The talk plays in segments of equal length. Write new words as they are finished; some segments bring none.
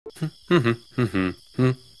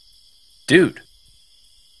Dude.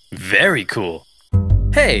 Very cool.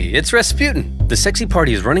 Hey, it's Rasputin. The sexy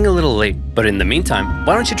party is running a little late, but in the meantime,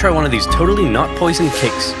 why don't you try one of these totally not poisoned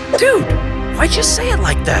cakes? Dude, why'd you say it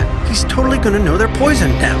like that? He's totally gonna know they're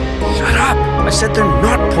poisoned now. Shut up! I said they're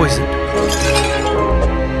not poisoned.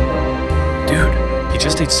 Dude, he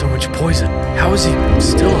just ate so much poison. How is he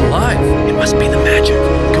still alive? It must be the magic.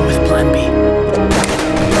 Go with plan B.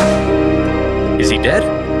 Is he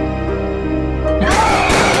dead?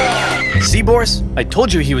 See, Boris? I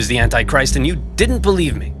told you he was the Antichrist and you didn't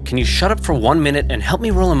believe me. Can you shut up for 1 minute and help me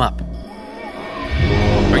roll him up?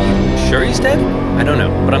 Are you sure he's dead? I don't know,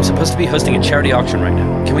 but I'm supposed to be hosting a charity auction right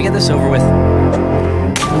now. Can we get this over with?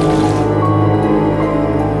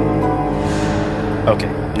 Okay,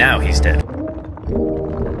 now he's dead.